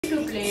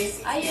to play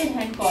eye and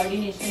hand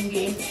coordination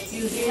game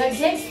using a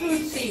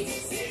jackfruit seed.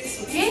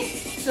 Okay?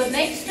 So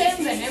next time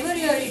whenever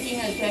you are eating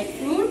a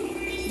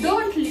jackfruit,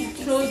 don't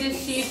throw these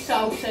seeds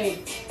outside.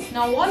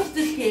 Now watch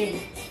this game.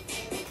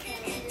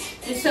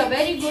 It's a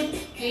very good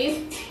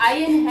game,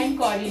 eye and hand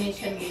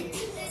coordination game.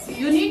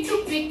 You need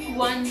to pick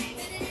one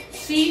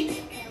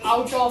seed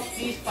out of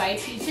these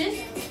 5 pieces,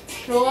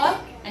 throw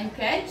up and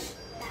catch,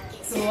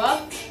 throw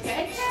up,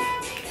 catch.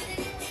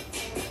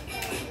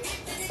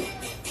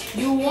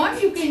 You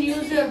want, you can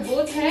use your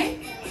both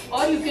hand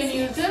or you can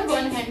use your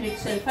one hand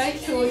itself.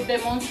 I'll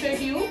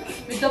demonstrate you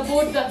with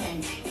both the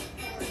hands.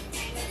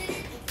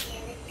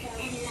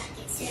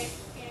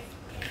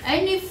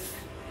 And if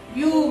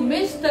you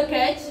miss the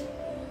catch,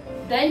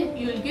 then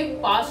you will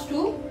give pass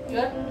to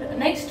your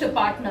next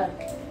partner.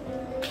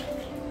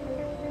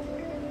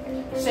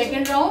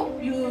 Second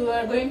round, you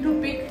are going to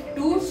pick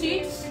 2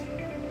 seeds.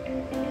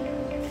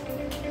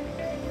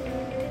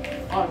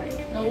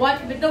 Alright, now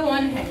what with the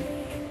one hand?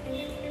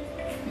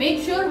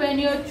 Make sure when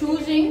you are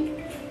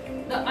choosing,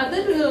 the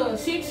other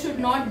seeds should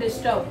not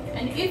disturb.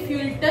 And if you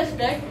will touch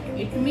that,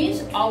 it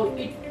means out.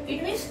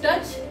 It means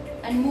touch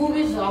and move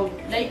is out,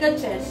 like a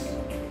chess.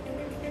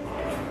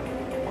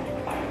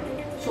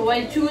 So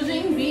while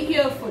choosing, be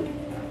careful.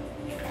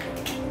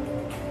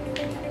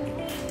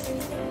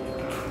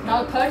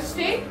 Now third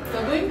state, you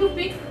are going to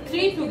pick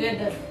 3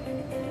 together.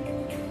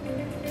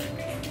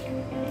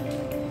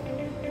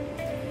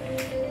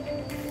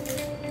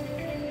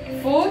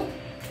 Fourth.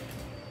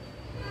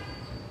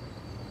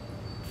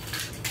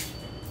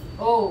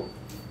 Oh.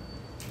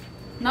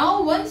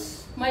 Now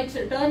once my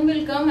turn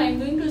will come, I am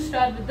going to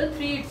start with the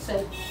 3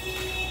 itself.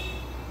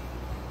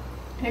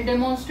 I'll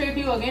demonstrate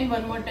you again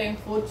one more time.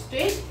 Fourth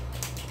stage.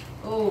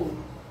 Oh.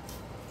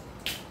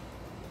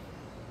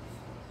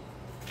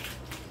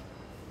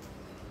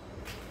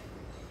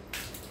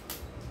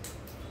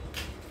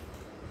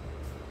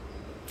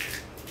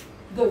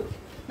 Good.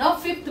 Now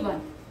fifth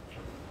one.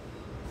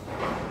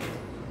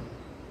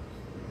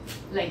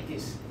 Like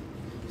this.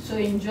 So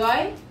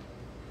enjoy.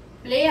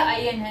 Play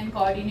eye and hand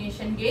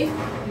coordination game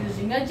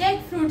using a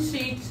jackfruit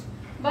seeds.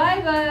 Bye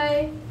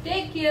bye.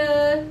 Take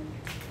care.